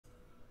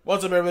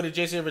What's up, everybody?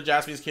 Jason here for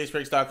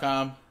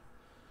JaspysCaseBreaks.com.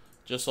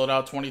 Just sold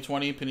out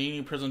 2020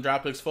 Panini Prizm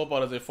Draft Picks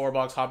Football as a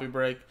 4-box hobby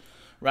break.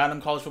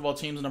 Random college football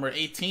teams number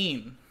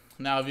 18.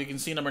 Now, if you can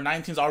see, number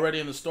 19 is already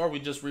in the store. We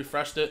just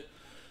refreshed it,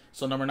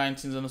 so number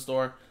 19 is in the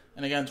store.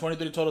 And again,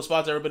 23 total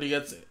spots. Everybody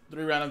gets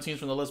 3 random teams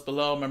from the list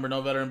below. Remember,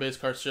 no veteran base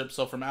card shipped.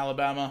 So from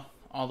Alabama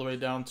all the way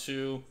down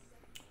to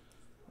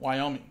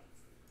Wyoming.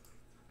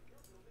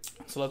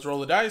 So let's roll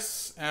the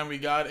dice. And we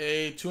got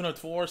a 2 and a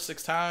 4,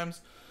 6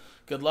 times.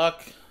 Good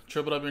luck.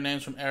 Tripled up your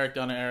names from Eric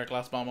down to Eric.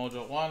 Last ball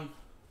mojo. 1,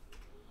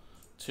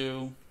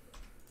 2,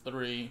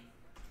 3,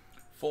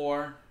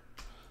 4,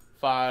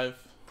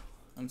 5,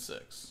 and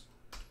 6.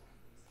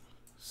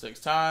 6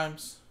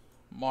 times.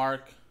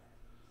 Mark.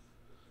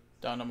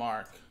 Down to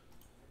Mark.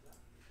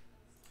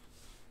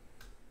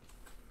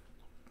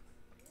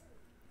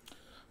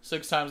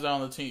 Six times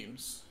down the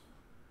teams.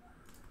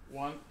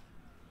 1,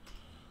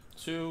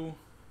 2,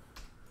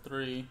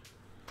 3,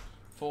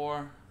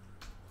 4,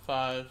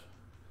 5,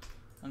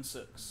 and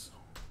 6.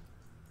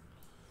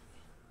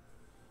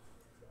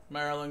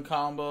 Maryland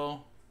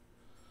combo.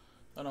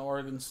 Then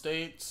Oregon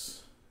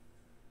States.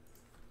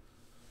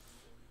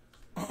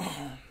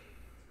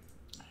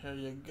 Here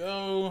you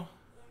go.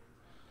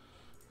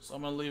 So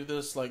I'm going to leave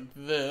this like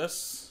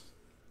this.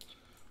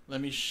 Let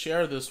me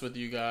share this with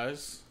you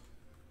guys,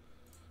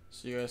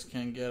 so you guys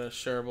can get a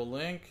shareable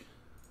link.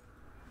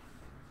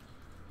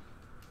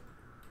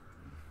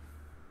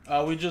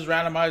 We just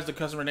randomized the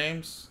customer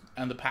names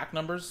and the pack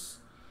numbers,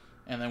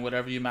 and then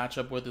whatever you match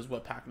up with is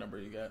what pack number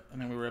you get,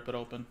 and then we rip it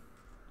open.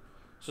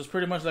 So it's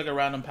pretty much like a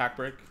random pack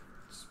break.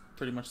 It's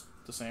pretty much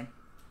the same.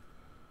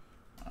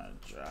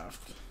 Alright,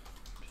 draft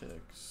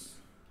picks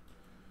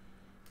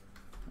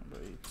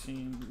number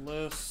 18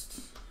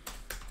 list.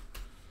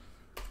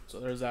 So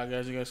there's that,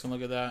 guys. You guys can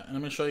look at that. And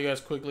I'm going to show you guys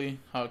quickly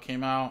how it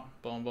came out.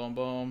 Boom, boom,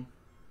 boom.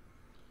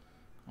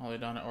 All the way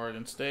down to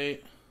Oregon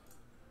State.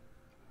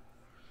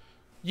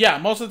 Yeah,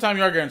 most of the time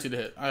you are guaranteed to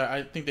hit.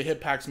 I think the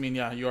hit packs mean,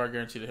 yeah, you are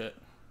guaranteed to hit.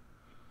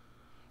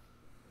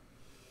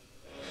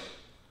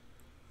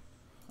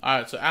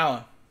 Alright, so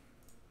Alan.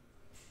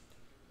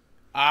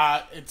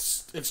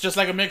 It's just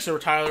like a mixer,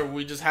 Tyler.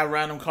 We just have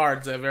random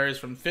cards that varies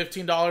from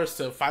 $15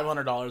 to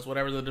 $500,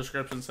 whatever the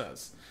description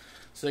says.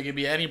 So it could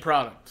be any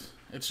product.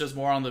 It's just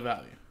more on the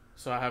value.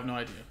 So I have no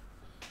idea.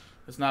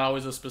 It's not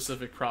always a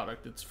specific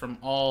product. It's from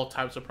all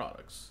types of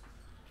products.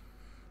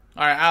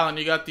 All right, Alan,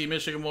 you got the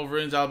Michigan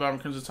Wolverines, Alabama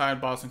Crimson Tide,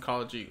 Boston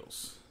College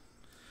Eagles.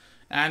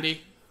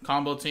 Andy,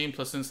 combo team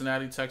plus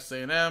Cincinnati, Texas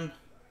A&M.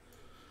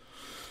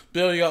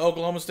 Bill, you got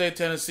Oklahoma State,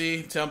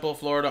 Tennessee, Temple,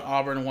 Florida,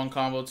 Auburn, and 1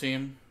 combo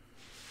team.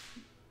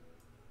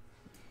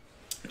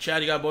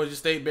 Chad, you got Boise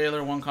State,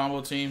 Baylor, 1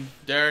 combo team.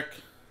 Derek,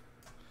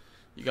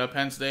 you got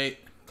Penn State,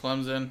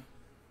 Clemson,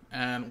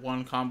 and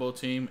 1 combo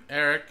team.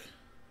 Eric.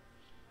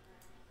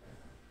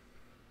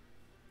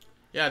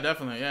 Yeah,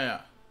 definitely.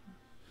 Yeah.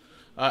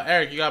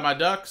 Eric, you got my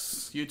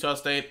Ducks, Utah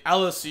State,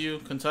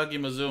 LSU, Kentucky,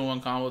 Mizzou,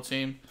 1 combo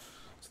team.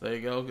 So there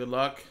you go. Good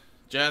luck.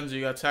 Jens,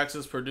 you got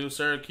Texas, Purdue,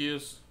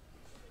 Syracuse.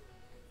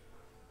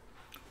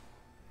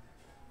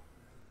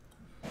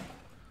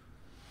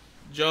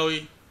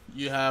 Joey,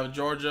 you have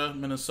Georgia,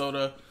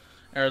 Minnesota,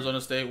 Arizona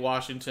State,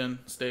 Washington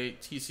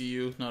State,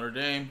 TCU, Notre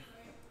Dame.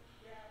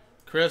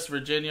 Chris,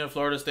 Virginia,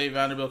 Florida State,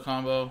 Vanderbilt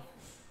combo.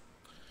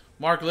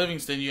 Mark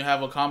Livingston, you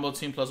have a combo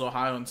team plus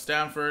Ohio and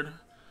Stanford.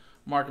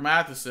 Mark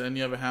Matheson,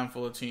 you have a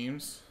handful of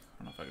teams.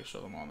 I don't know if I can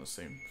show them all in the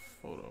same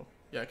photo.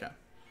 Yeah, I can.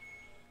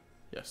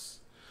 Yes.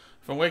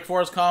 From Wake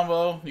Forest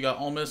combo, you got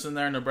Ole Miss in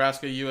there,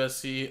 Nebraska,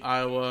 USC,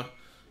 Iowa,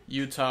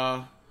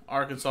 Utah,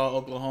 Arkansas,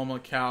 Oklahoma,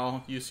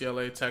 Cal,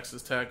 UCLA,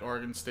 Texas Tech,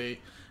 Oregon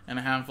State, and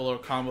a handful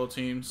of combo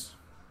teams.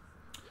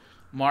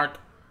 Mark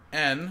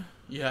N,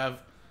 you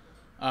have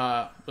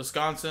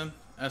Wisconsin,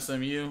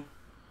 SMU,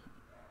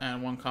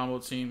 and 1 combo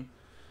team.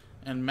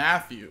 And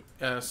Matthew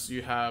S,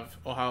 you have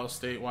Ohio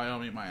State,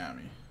 Wyoming,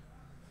 Miami.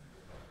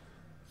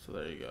 So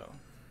there you go.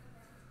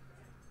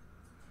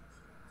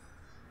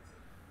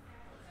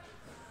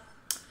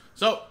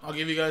 So I'll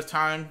give you guys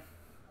time.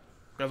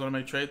 If you guys want to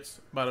make trades,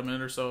 about a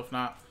minute or so. If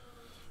not,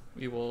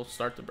 we will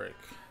start the break.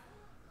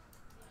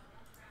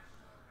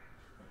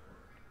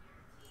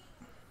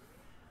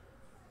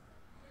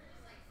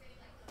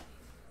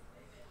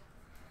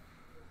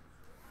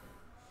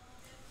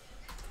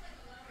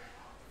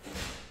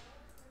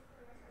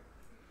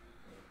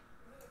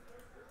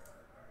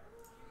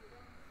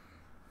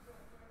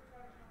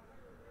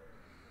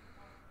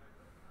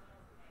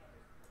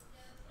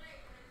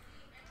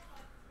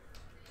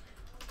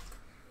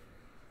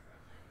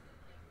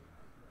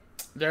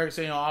 Derek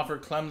saying he'll offer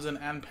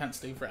Clemson and Penn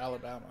State for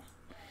Alabama.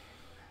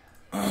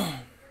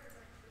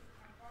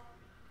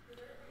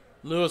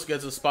 Lewis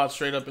gets a spot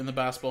straight up in the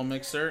basketball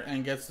mixer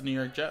and gets the New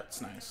York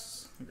Jets.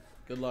 Nice.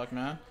 Good luck,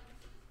 man.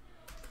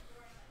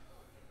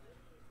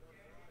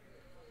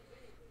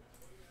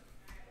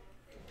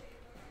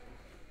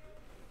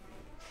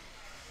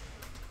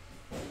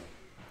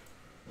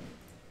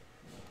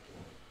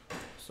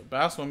 So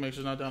basketball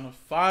mixer's now down to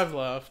 5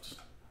 left.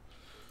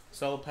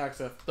 Cello packs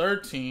at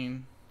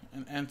 13.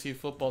 And NT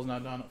football's now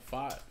down at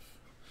 5.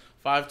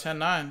 5, 10,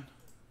 9.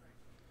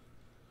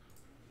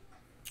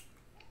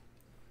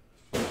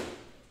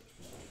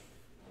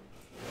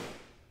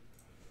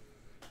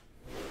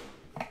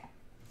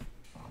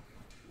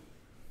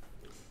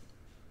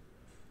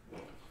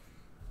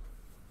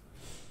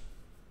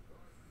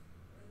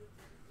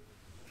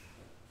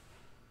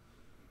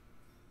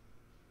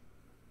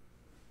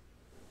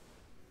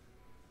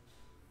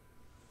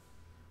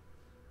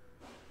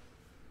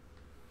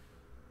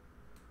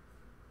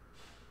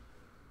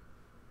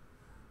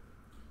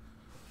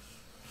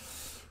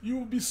 You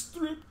will be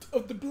stripped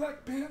of the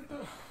Black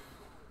Panther.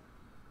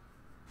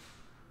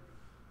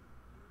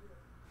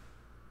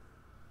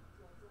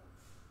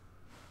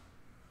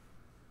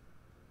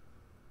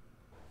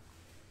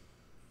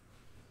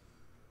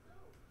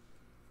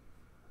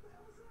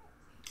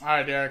 All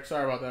right, Derek.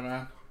 Sorry about that,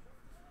 man.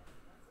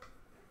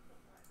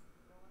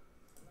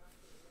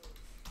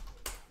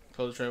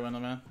 Close the trade window,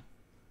 man.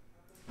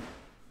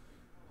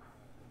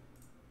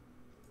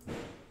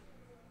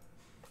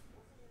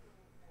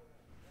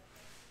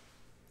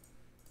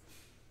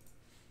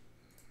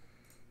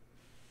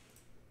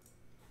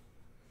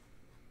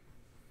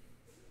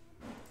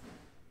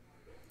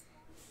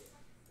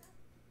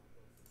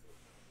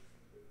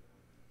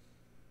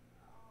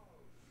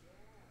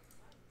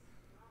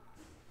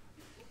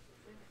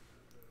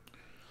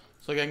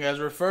 So again, guys,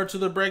 refer to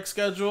the break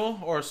schedule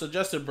or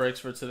suggested breaks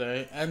for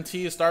today. NT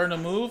is starting to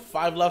move.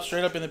 5 left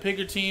straight up in the pick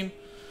your team.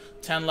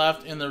 10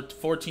 left in the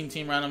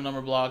 14-team random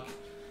number block.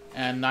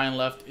 And 9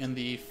 left in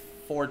the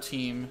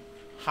 4-team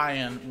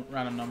high-end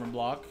random number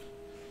block.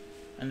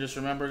 And just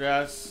remember,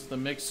 guys, the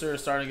mixer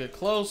is starting to get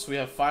close. We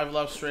have 5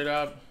 left straight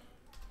up.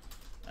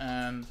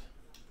 And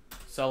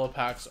cello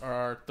packs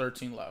are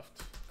 13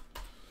 left.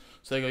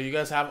 So there you go. You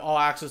guys have all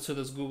access to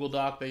this Google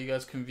Doc that you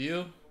guys can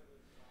view.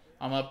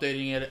 I'm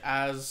updating it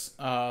as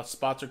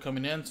spots are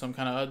coming in, so I'm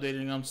kind of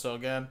updating them. So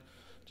again,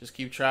 just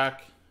keep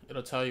track.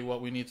 It'll tell you what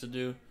we need to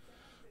do.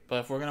 But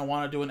if we're going to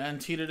want to do an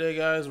NT today,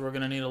 guys, we're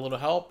going to need a little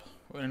help.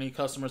 We're going to need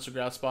customers to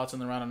grab spots in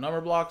the random number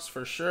blocks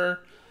for sure.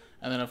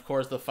 And then, of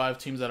course, the 5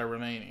 teams that are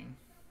remaining.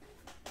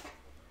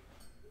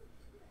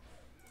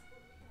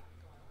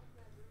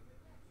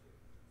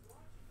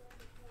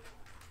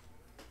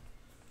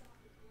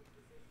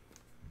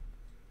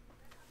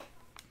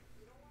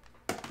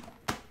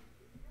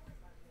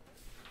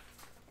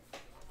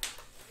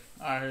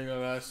 Alright, here you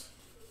go, guys.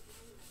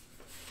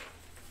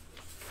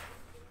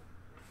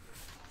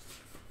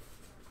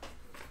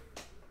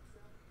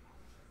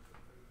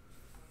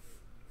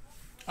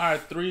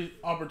 Alright, 3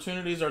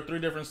 opportunities or 3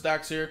 different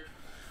stacks here.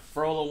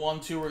 For Ola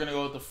 1, 2, we're going to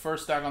go with the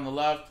first stack on the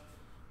left.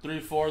 3,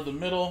 4, the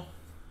middle.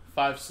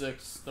 5,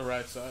 6, the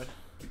right side.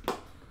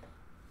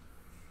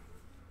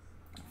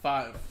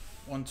 5.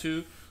 1,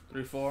 2,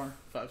 3, 4,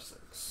 5,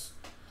 6.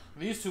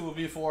 These 2 will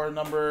be for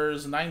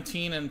numbers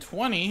 19 and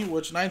 20,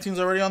 which 19 is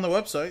already on the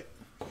website.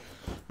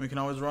 We can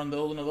always run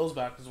one of those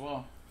back as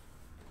well.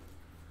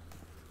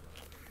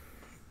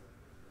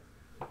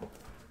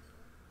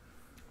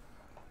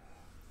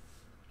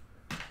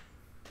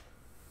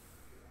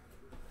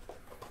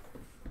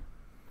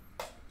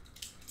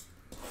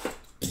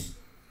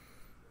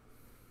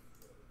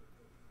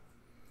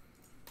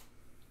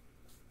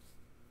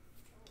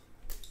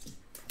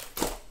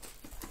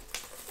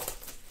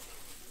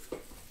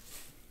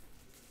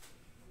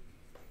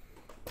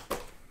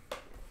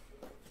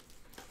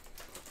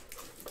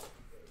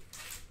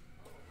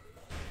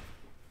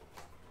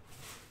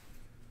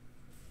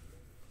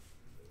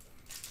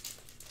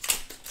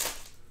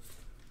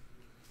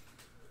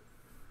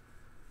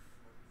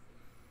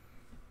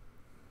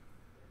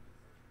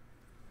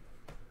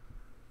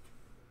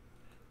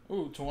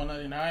 Ooh, to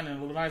 199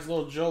 and a nice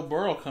little Joe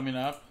Burrow coming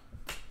up.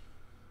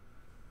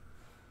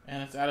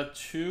 And it's at a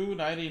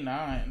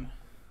 299.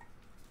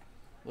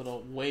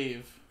 Little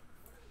wave.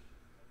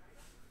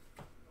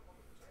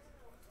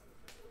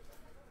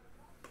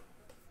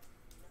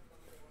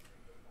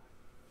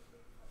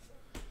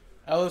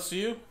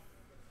 LSU.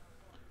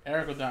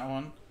 Eric with that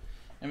one.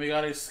 And we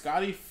got a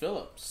Scotty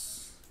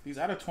Phillips. These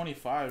out of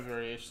 25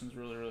 variations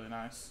really, really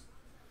nice.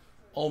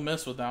 Ole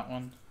Miss with that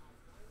one.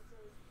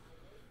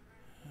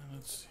 And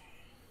let's see.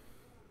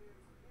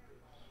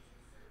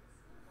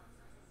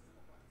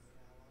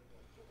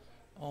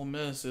 Ole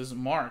Miss is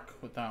Mark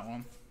with that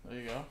one. There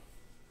you go.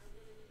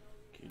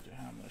 KJ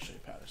Hamler, Shea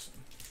Patterson.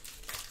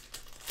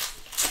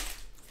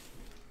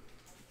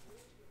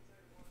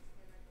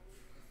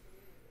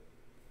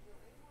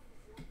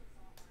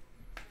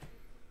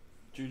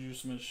 Juju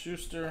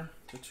Smith-Schuster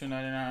to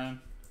 299.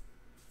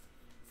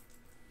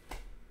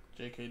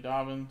 J.K.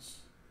 Dobbins.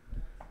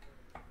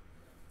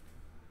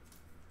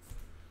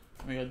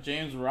 We got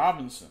James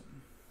Robinson.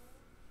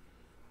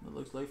 It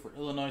looks like for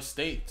Illinois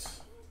State,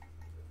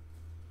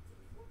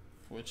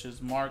 which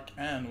is Mark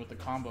N with the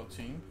combo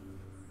team.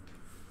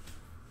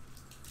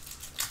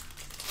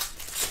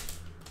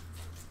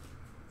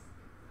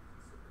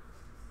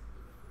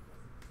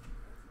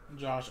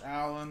 Josh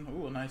Allen.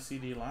 Ooh, a nice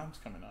CD Lamb's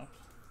coming up.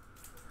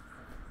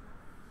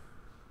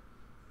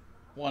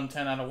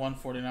 110 out of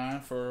 149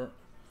 for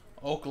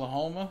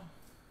Oklahoma.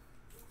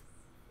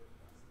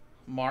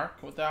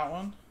 Mark with that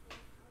one.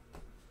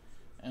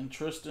 And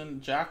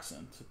Tristan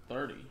Jackson to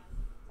 30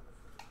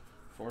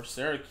 for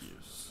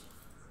Syracuse.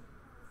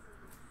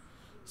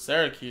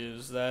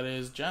 Syracuse, that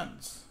is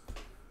Jens.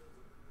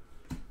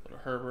 Little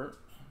Herbert.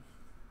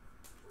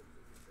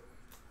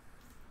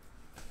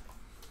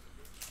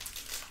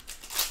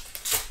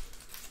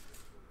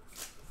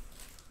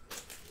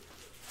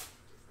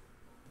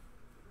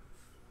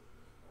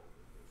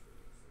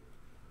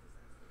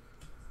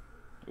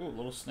 Ooh,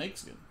 little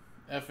snakeskin.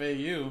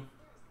 FAU.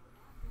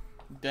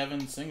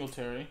 Devin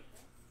Singletary.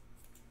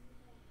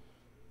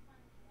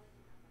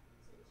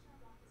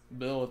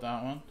 Bill with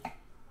that one.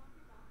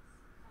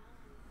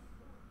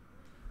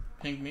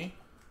 Pinkney.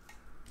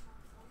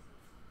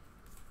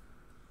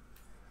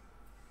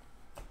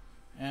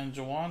 And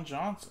Jawan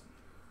Johnson.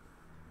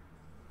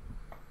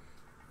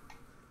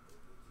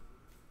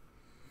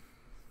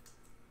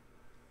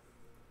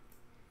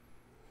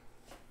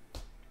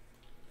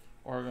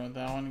 Oregon with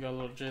that one. Got a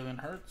little Jalen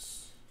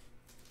Hurts.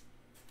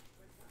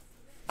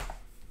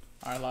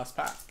 Alright, last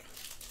pack.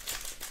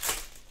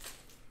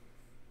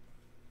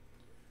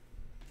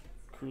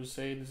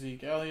 Crusade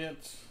Zeke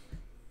Elliott.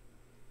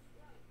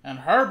 And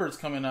Herbert's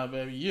coming up,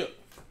 baby. Yeah.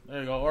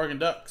 There you go. Oregon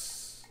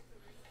Ducks.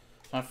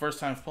 My first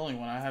time pulling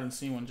one. I hadn't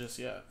seen one just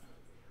yet.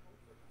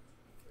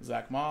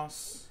 Zach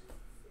Moss.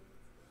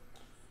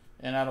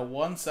 And out of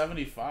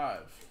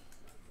 175,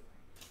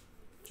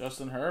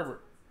 Justin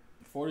Herbert.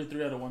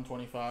 43 out of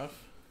 125.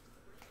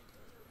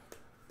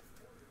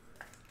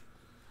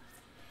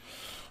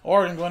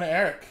 Oregon going to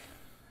Eric.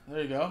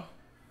 There you go.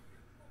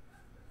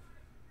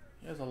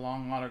 He has a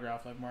long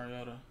autograph like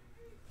Mariota.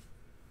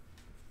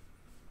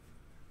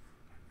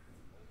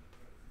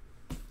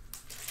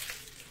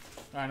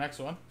 Alright, next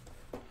one.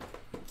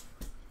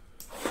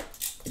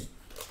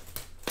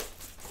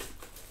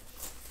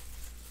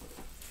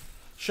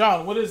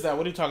 Sean, what is that?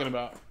 What are you talking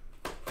about?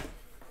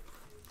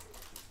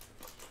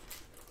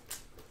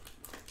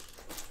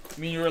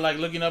 You mean you were like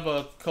looking up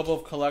a couple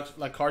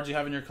of cards you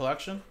have in your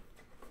collection?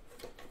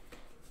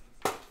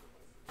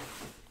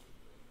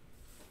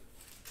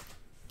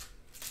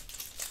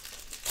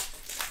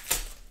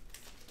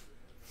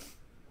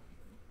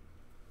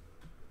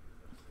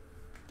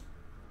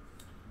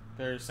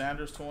 Barry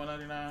Sanders to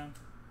 199.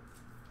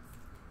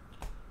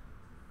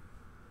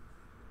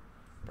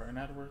 Brian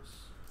Edwards.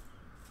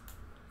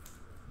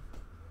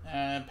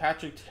 And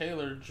Patrick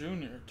Taylor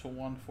Jr. to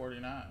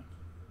 149.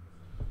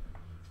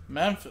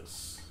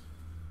 Memphis.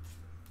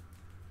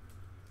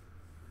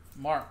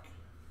 Mark.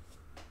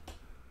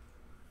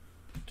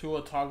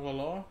 Tua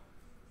Tagovailoa.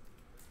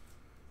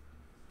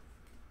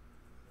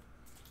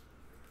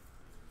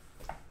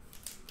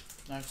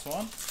 Next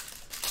one.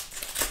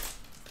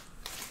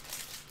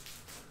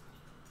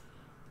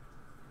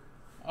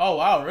 Oh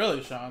wow,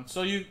 really, Sean?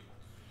 So you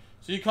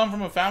come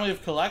from a family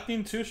of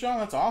collecting too, Sean?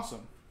 That's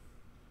awesome.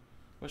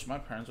 Wish my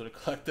parents would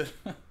have collected.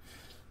 I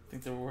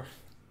think they were.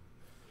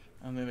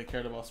 I don't think they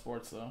cared about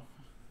sports though.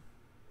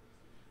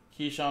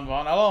 Keyshawn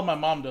Vaughn. Oh, my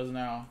mom does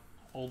now.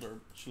 Older.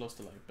 She loves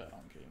to like bet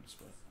on games,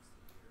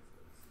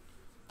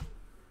 but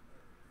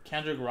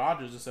Kendrick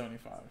Rogers is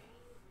 75.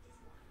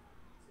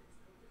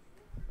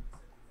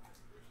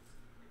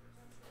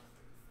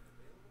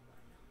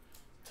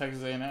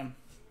 Texas A&M.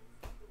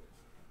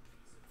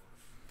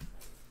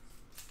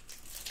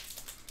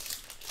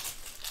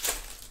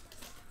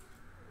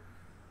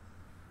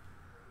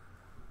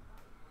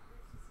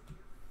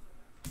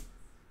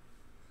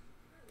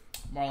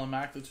 Marlon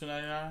Mack to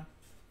 299.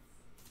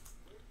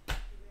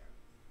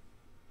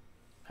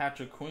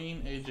 Patrick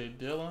Queen, AJ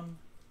Dillon.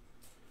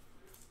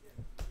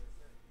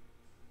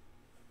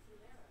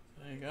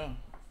 There you go.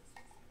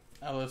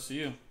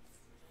 LSU.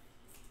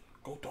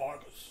 Go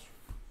Tigers.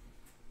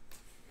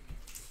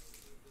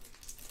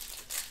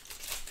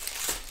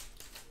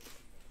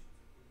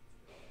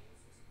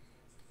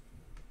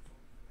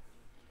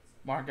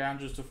 Mark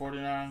Andrews to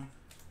 49.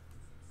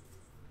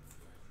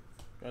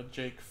 Got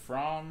Jake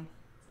Fromm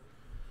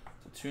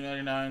to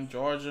 299.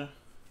 Georgia.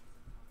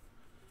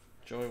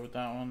 Joey with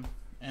that one.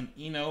 And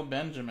Eno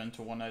Benjamin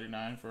to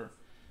 199 for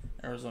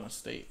Arizona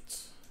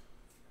State.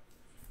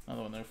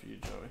 Another one there for you,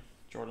 Joey.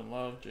 Jordan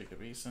Love,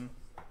 Jacob Eason.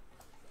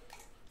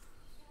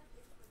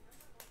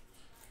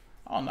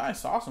 Oh,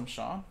 nice. Awesome,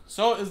 Sean.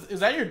 So, is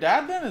that your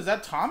dad then? Is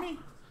that Tommy?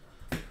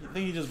 I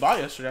think he just bought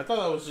yesterday. I thought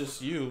that was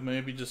just you.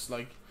 Maybe just,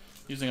 like,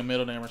 using a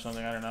middle name or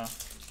something. I don't know.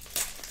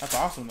 That's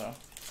awesome, though.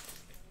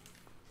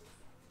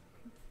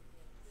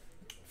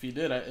 If you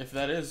did, if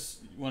that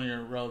is one of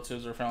your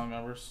relatives or family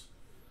members,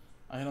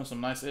 I hit him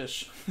some nice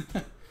ish.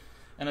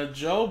 And a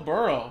Joe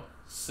Burrow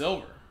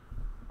silver.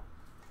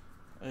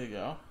 There you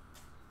go.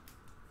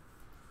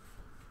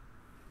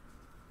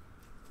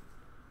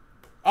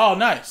 Oh,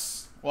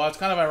 nice. Well, it's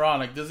kind of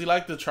ironic. Does he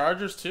like the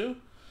Chargers too?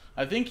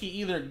 I think he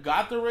either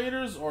got the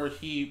Raiders or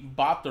he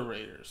bought the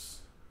Raiders.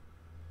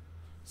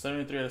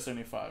 73 out of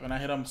 75. And I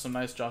hit him some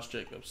nice Josh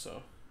Jacobs,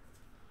 so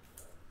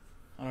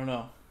I don't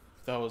know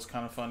if that was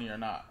kind of funny or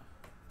not.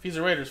 If he's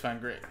a Raiders fan,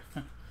 great.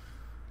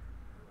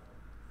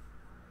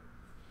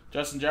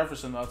 Justin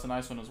Jefferson, though, that's a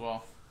nice one as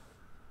well.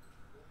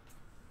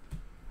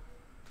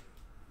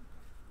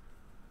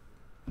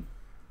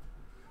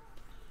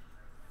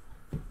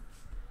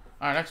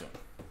 Alright, next one.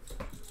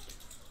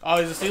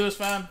 Oh, he's a Steelers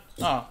fan?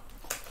 Oh.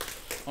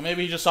 Well,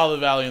 maybe he just saw the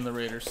value in the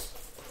Raiders.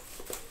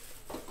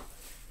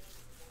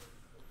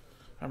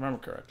 If I remember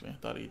correctly.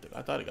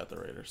 I thought he got the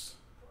Raiders.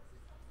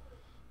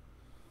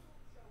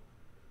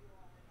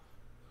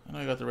 I know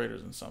he got the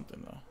Raiders in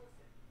something, though.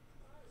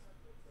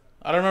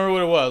 I don't remember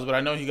what it was, but I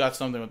know he got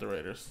something with the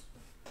Raiders.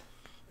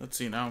 Let's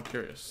see, now I'm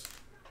curious.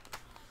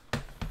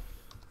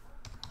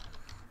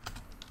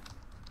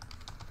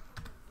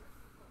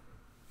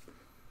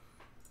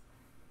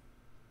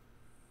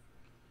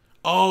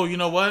 Oh, you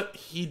know what?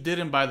 He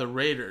didn't buy the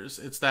Raiders.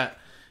 It's that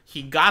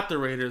he got the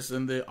Raiders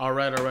in the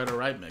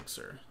alright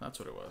mixer. That's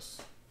what it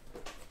was.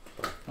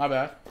 My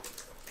bad.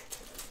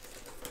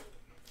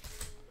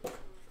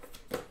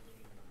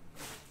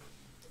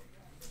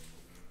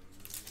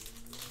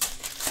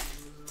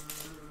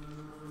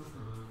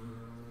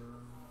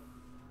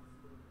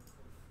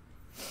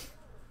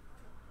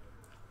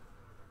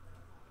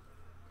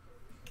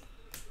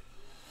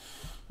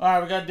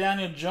 Alright, we got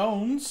Daniel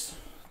Jones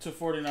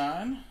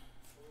 /49.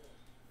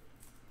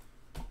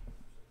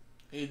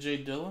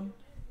 AJ Dillon.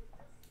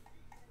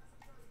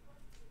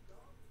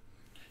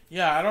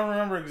 Yeah, I don't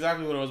remember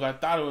exactly what it was, but I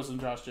thought it was some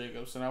Josh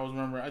Jacobs. And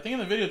I think in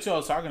the video too I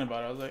was talking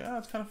about it. I was like,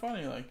 it's kind of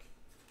funny, like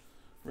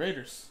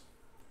Raiders.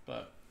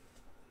 But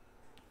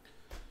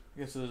I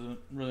guess it doesn't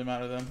really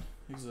matter then.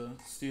 He's a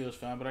Steelers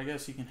fan, but I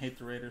guess he can hate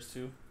the Raiders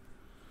too.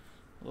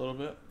 A little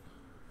bit.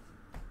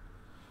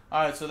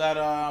 Alright, so that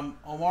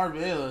Omar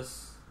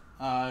Bayless,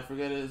 I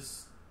forget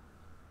his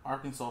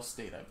Arkansas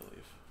State, I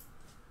believe.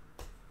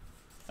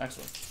 Next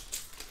one.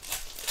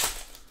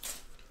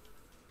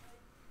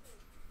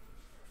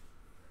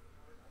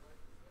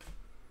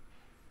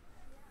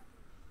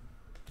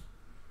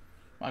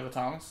 Michael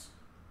Thomas.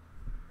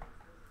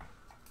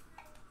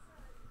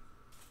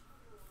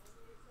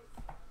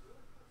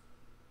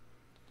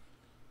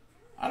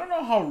 I don't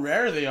know how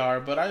rare they are,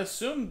 but I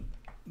assume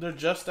they're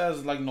just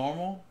as like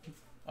normal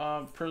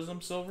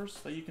Prizm silvers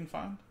that you can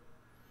find.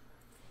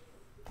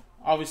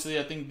 Obviously,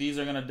 I think these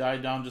are going to die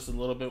down just a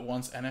little bit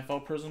once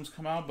NFL Prizms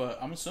come out, but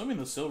I'm assuming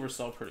the silvers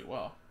sell pretty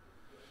well.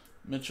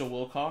 Mitchell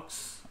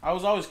Wilcox. I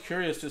was always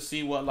curious to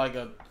see what like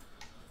a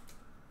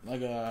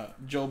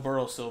Joe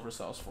Burrow silver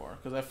sells for,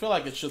 because I feel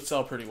like it should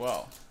sell pretty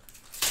well.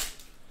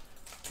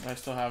 I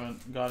still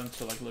haven't gotten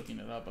to like looking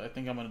it up, but I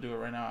think I'm going to do it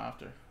right now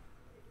after.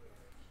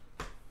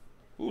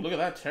 Ooh, look at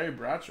that, Terry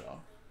Bradshaw.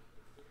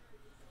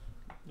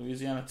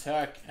 Louisiana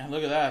Tech. And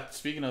look at that,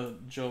 speaking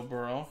of Joe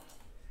Burrow,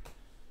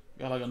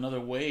 got like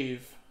another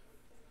wave.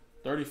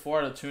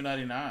 34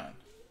 /299.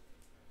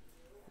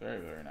 Very,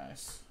 very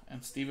nice.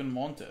 And Steven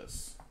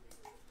Montes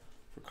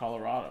for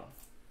Colorado.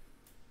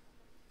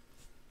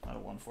 Out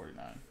of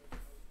 149.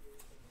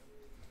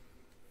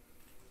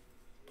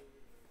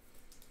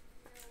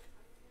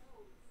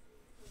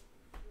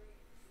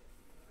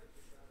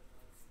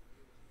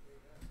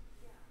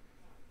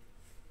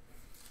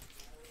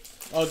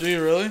 Oh, do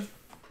you really?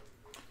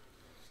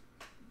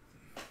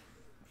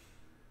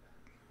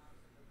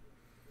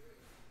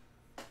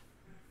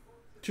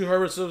 Two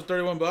Herbert Silvers,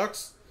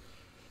 $31.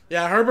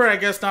 Yeah, Herbert, I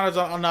guess not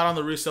on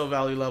the resale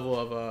value level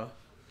of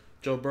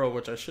Joe Burrow,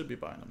 which I should be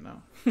buying him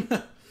now.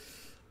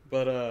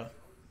 But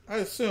I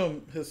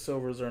assume his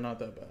silvers are not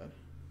that bad.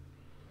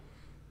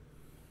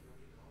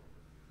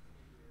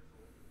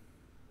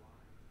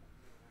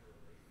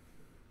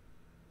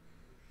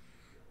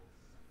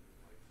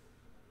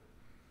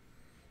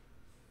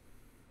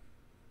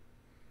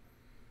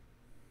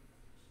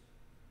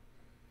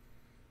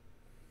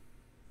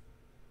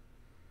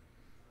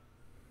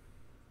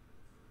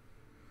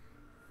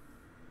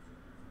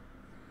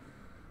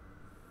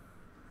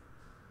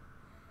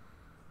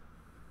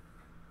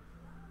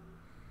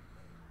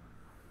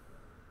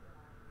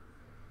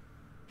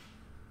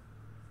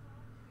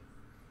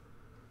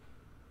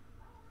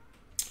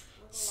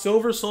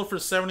 Silver sold for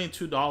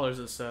 $72,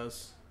 it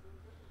says.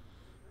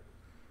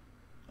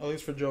 At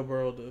least for Joe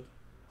Burrow did.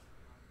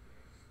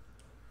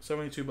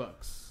 $72.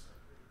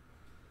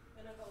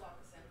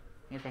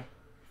 Okay.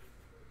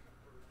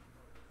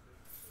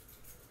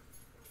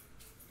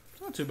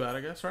 Not too bad,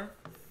 I guess, right?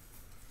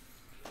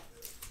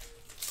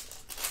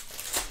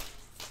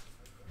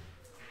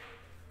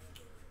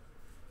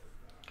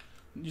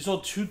 You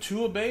sold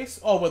two a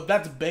base? Oh, but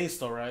that's base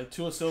though, right?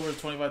 Two a silver,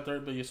 25,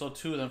 30, but you sold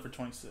two of them for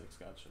 26.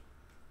 Gotcha.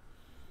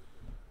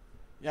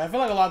 Yeah, I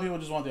feel like a lot of people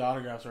just want the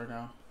autographs right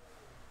now.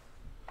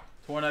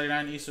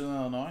 $4.99 Eastern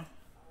Illinois.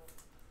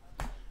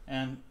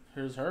 And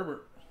here's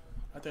Herbert.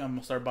 I think I'm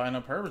going to start buying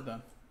up Herbert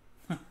then.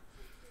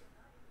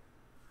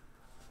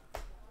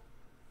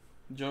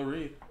 Joe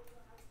Reed.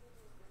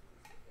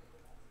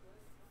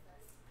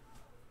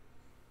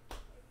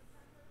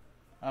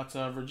 That's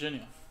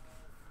Virginia.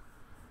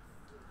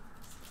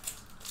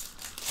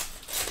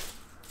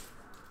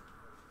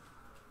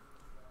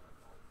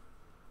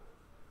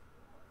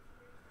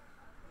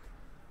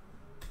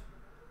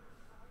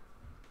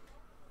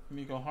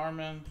 Michael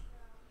Harmon.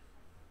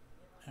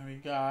 And we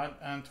got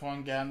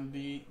Antoine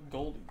Gandy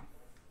Goldie.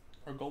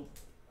 Or Gold.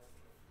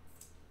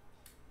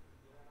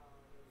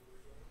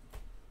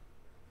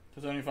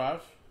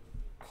 275.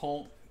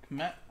 Colt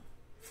Kmet.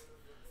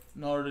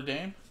 Notre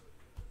Dame.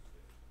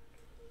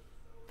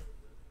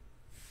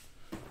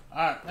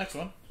 Alright, next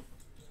one.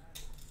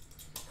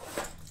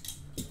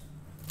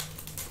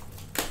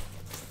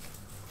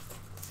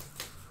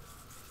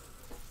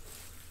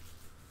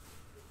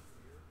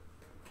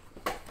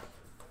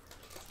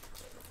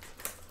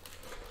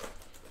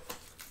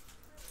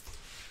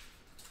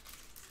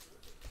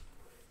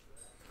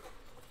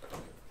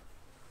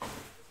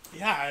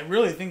 Yeah, I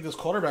really think this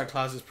quarterback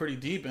class is pretty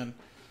deep, and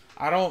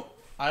I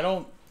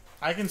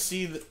can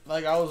see that,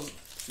 like, I was,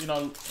 you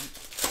know,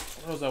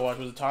 what was I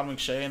watching? Was it Todd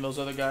McShay and those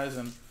other guys?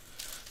 And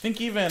I think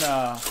even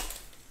the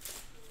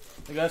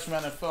guys from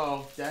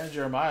NFL, Danny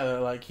Jeremiah,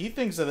 like, he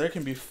thinks that there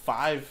can be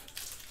five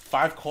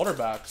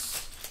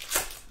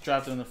quarterbacks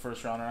drafted in the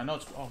first round. I know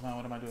it's, oh man,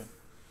 what am I doing?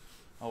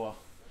 Oh well.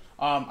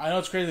 I know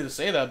it's crazy to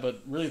say that, but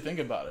really think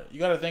about it. You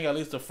got to think at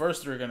least the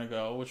first three are going to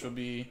go, which would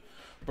be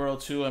Burrow,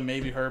 Tua, and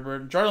maybe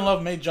Herbert. Jordan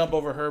Love may jump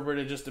over Herbert.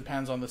 It just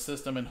depends on the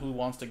system and who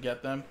wants to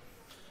get them.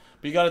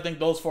 But you got to think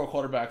those 4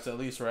 quarterbacks at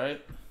least, right?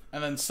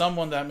 And then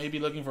someone that may be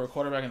looking for a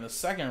quarterback in the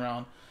second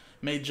round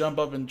may jump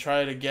up and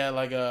try to get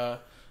like a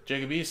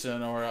Jacob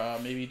Eason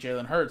or maybe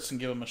Jalen Hurts and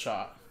give him a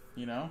shot,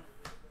 you know?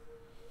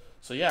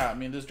 So yeah, I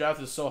mean, this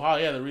draft is so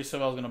hot. Yeah, the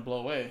resale value is going to blow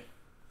away.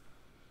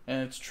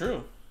 And it's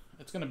true.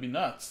 It's going to be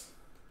nuts.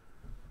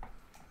 I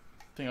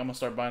think I'm going to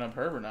start buying up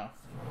Herbert now.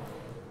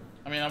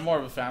 I mean, I'm more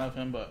of a fan of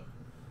him, but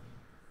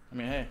I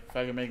mean, hey, if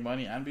I could make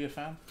money and be a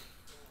fan,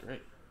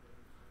 great.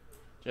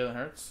 Jalen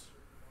Hurts.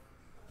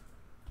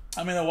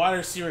 I mean, the wide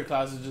receiver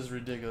class is just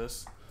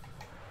ridiculous.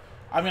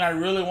 I mean, I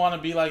really want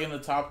to be like in the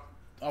top.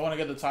 I want to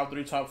get the top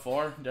 3, top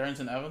 4.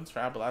 Darrington Evans for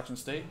Appalachian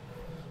State.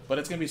 But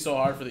it's going to be so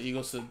hard for the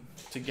Eagles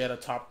to get a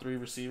top 3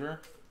 receiver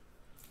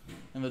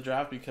in the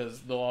draft because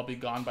they'll all be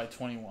gone by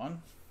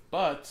 21.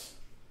 But,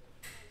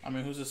 I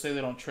mean, who's to say they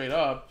don't trade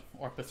up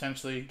or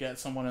potentially get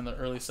someone in the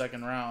early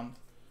second round?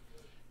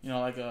 You know,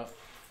 like a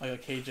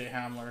KJ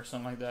Hamler or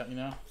something like that, you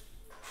know?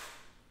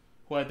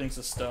 Who I think's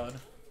a stud.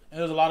 And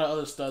there's a lot of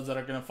other studs that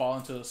are going to fall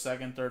into the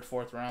second, third,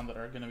 fourth round that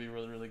are going to be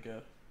really, really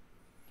good.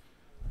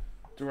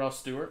 Darrell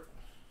Stewart.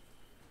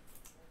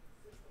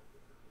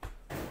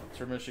 It's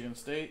for Michigan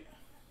State.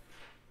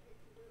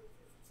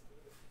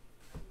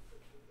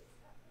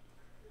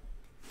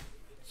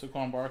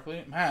 Saquon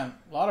Barkley. Man,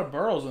 a lot of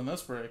Burrows in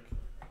this break.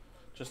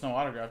 Just no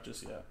autograph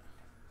just yet.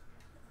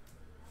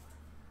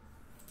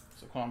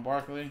 Saquon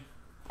Barkley.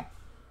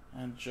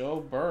 And Joe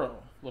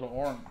Burrow. Little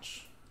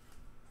orange.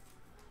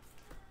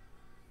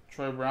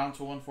 Troy Brown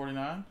to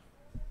 149.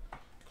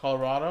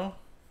 Colorado.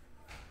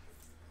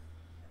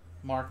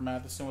 Mark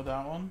Matheson with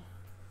that one.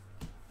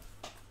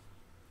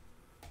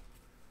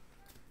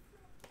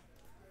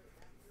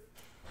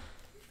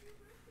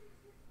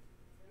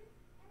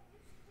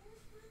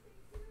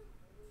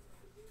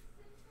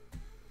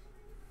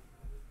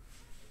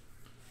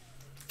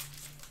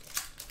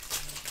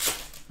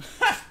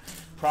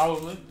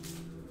 Probably.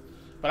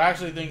 But I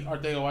actually think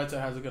Arcega-Whiteside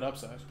has a good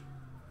upside.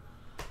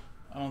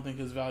 I don't think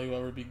his value will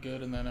ever be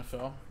good in the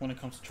NFL when it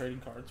comes to trading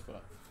cards,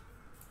 but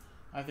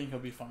I think he'll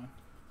be fine.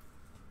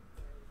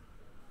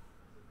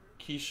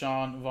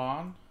 Keyshawn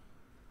Vaughn.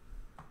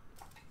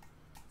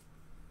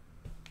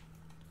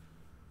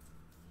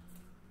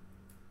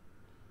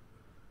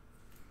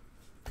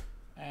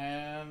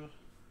 And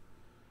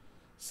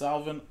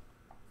Salvin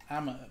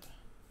Ahmed.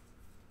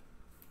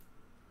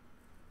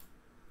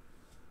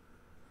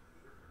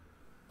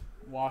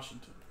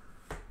 Washington.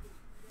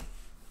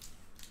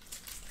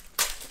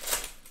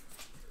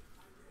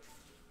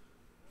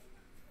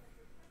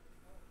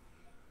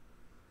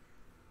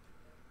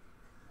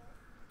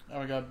 Now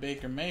we got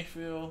Baker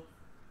Mayfield.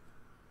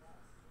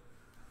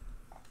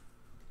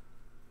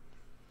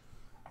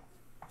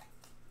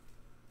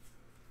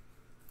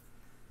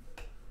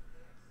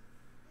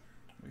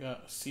 We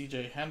got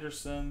CJ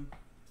Henderson.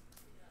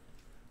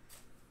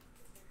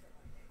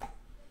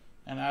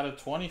 And out of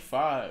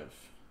 25,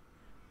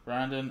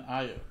 Brandon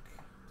Ayuk.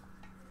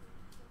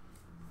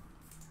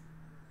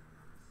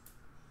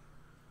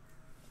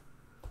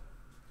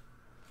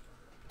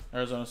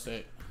 Arizona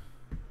State,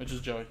 which is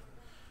Joey.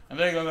 And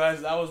there you go,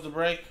 guys. That was the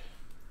break.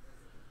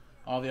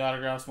 All the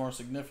autographs, more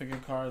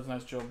significant cards.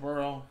 Nice Joe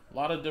Burrow. A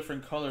lot of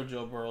different color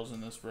Joe Burrows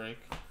in this break,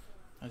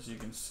 as you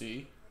can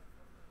see.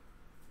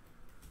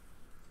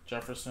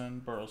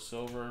 Jefferson, Burrow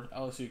Silver.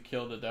 LSU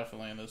killed it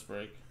definitely in this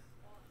break.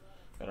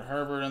 Got a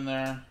Herbert in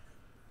there.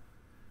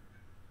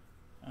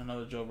 And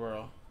another Joe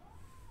Burrow.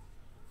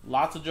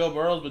 Lots of Joe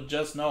Burrows, but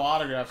just no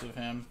autographs of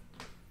him.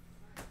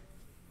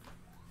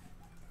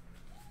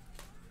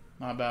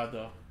 Not bad,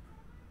 though.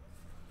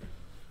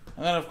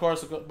 And then, of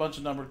course, a bunch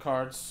of numbered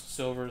cards,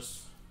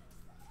 silvers.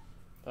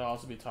 That'll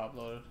also be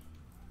top-loaded.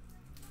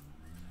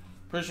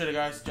 Appreciate it,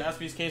 guys.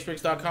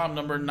 JaspysCaseBreaks.com.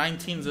 Number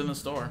 19's in the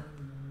store.